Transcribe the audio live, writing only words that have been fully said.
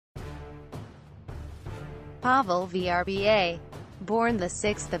Pavel Vrba, born the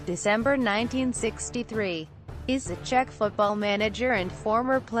 6th of December 1963, is a Czech football manager and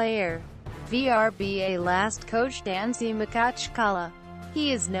former player. Vrba last coached Ansi Makachkala.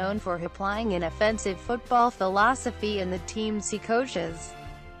 He is known for applying an offensive football philosophy in the teams he coaches.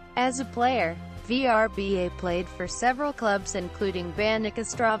 As a player, Vrba played for several clubs including Baník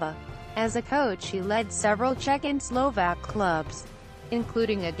Ostrava. As a coach he led several Czech and Slovak clubs,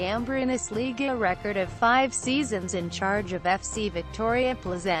 including a Gambrinus Liga record of 5 seasons in charge of FC Viktoria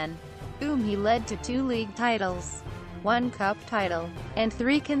Plzeň, whom he led to 2 league titles, 1 cup title, and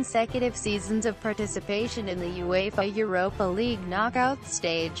 3 consecutive seasons of participation in the UEFA Europa League knockout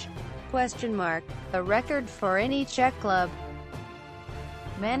stage. A record for any Czech club.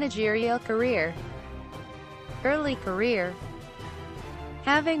 Managerial career. Early career.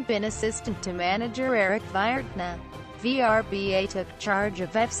 Having been assistant to manager Eric Viertna, Vrba took charge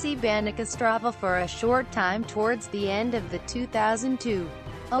of FC Baník Ostrava for a short time towards the end of the 2002-03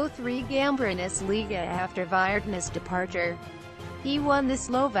 Gambrinus Liga after Viertna's departure. He won the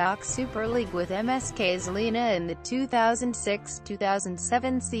Slovak Super League with MSK Zlina in the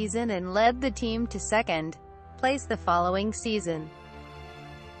 2006-2007 season and led the team to second place the following season.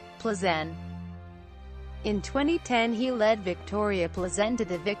 Plzeň. In 2010 he led Viktoria Plzeň to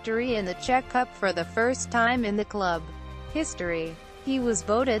the victory in the Czech Cup for the first time in the club history. He was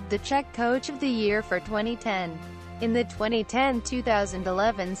voted the Czech Coach of the Year for 2010. In the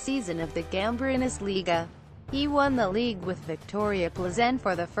 2010-2011 season of the Gambrinus Liga, he won the league with Viktoria Plzeň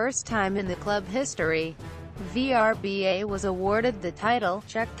for the first time in the club history. Vrba was awarded the title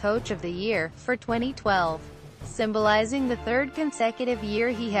Czech Coach of the Year for 2012, symbolizing the 3rd consecutive year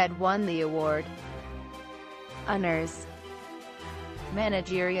he had won the award. Honors.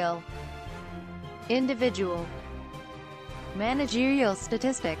 Managerial. Individual. Managerial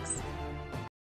statistics.